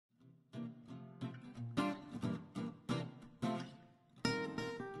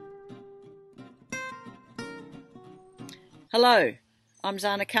Hello, I'm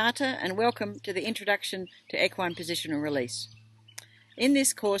Zana Carter and welcome to the Introduction to Equine Positional Release. In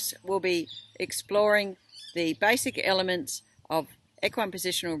this course we'll be exploring the basic elements of equine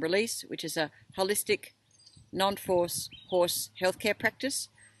positional release, which is a holistic, non-force horse healthcare practice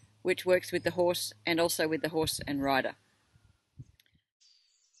which works with the horse and also with the horse and rider.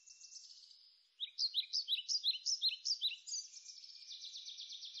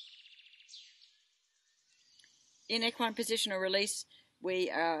 In equine positional release, we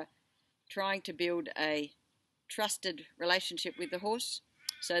are trying to build a trusted relationship with the horse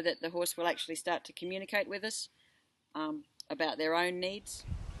so that the horse will actually start to communicate with us about their own needs.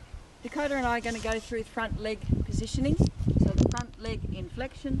 Dakota and I are going to go through front leg positioning. So the front leg in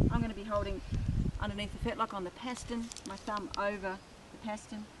flexion, I'm going to be holding underneath the fetlock on the pastern, my thumb over the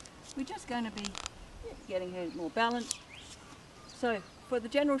pastern. We're just going to be getting her more balanced. So for the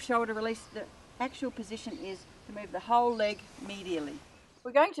general shoulder release, the actual position is to move the whole leg medially.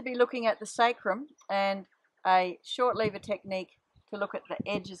 We're going to be looking at the sacrum and a short lever technique to look at the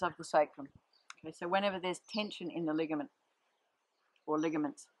edges of the sacrum. Okay, so whenever there's tension in the ligament or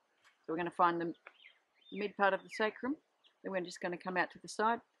ligaments. So we're going to find the mid part of the sacrum, then we're just going to come out to the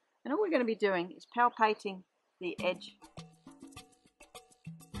side, and all we're going to be doing is palpating the edge